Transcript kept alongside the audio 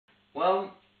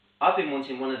Well, I've been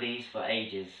wanting one of these for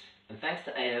ages, and thanks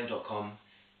to AO.com,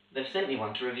 they've sent me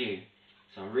one to review.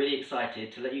 So I'm really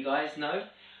excited to let you guys know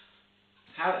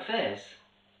how it fares.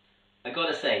 I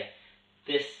gotta say,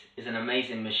 this is an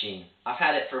amazing machine. I've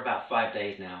had it for about 5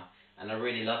 days now, and I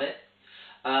really love it.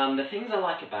 The things I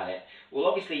like about it, well,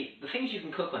 obviously the things you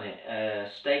can cook on it,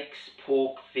 steaks,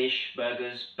 pork, fish,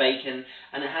 burgers, bacon,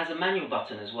 and it has a manual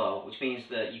button as well, which means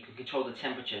that you can control the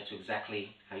temperature to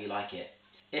exactly how you like it.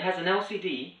 It has an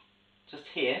LCD just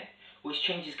here, which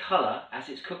changes colour as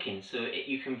it's cooking, so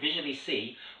you can visually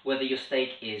see whether your steak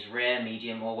is rare,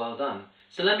 medium or well done.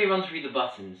 So let me run through the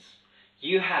buttons.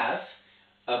 You have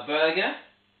a burger,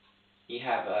 you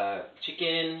have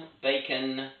chicken,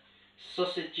 bacon,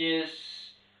 sausages,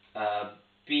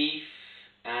 beef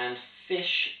and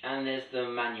fish, and there's the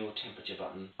manual temperature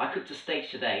button. I cooked a steak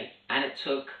today and it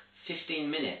took 15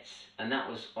 minutes, and that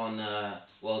was on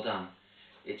well done.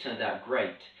 It turned out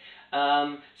great.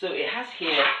 So it has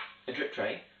here a drip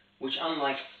tray, which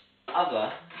unlike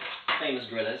other famous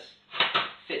grillers,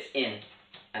 fits in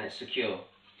and it's secure.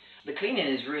 The cleaning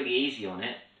is really easy on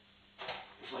it.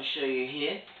 If I show you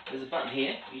here, there's a button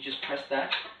here, you just press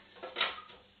that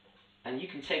and you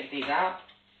can take these out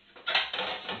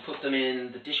and put them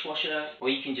in the dishwasher, or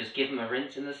you can just give them a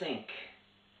rinse in the sink.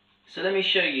 So let me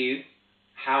show you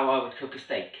how I would cook a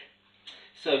steak.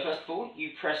 So first of all,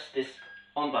 you press this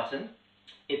on button,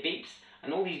 it beeps,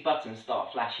 and all these buttons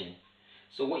start flashing.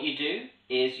 So what you do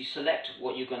is you select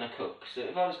what you're going to cook. So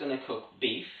if I was going to cook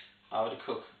beef, I would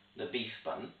cook the beef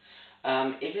button.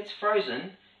 If it's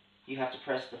frozen, you have to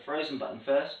press the frozen button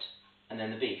first and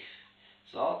then the beef.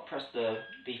 So I'll press the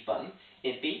beef button,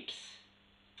 it beeps,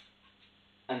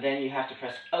 and then you have to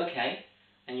press OK,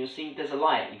 and you'll see there's a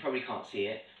light. You probably can't see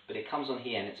it, but it comes on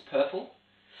here and it's purple.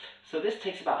 So this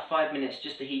takes about 5 minutes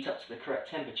just to heat up to the correct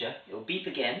temperature. It will beep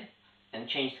again and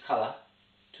change the colour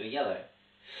to a yellow.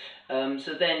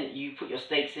 So then you put your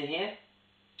steaks in here,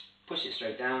 push it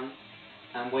straight down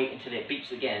and wait until it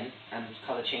beeps again and the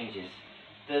colour changes.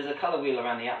 There's a colour wheel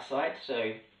around the outside,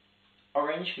 so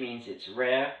orange means it's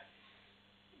rare,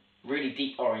 really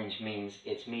deep orange means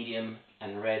it's medium,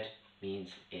 and red means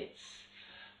it's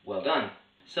well done.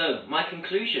 So my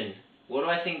conclusion, what do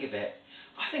I think of it?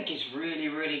 I think it's really,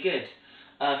 really good.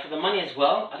 For the money as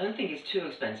well, I don't think it's too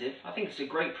expensive. I think it's a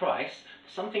great price,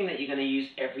 something that you're going to use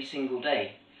every single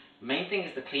day. The main thing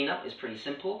is the cleanup is pretty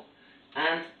simple,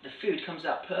 and the food comes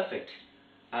out perfect.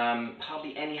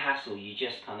 Hardly any hassle, you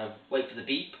just kind of wait for the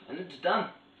beep and it's done.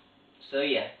 So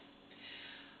yeah,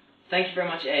 thank you very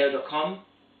much AO.com.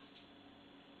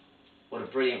 What a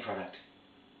brilliant product.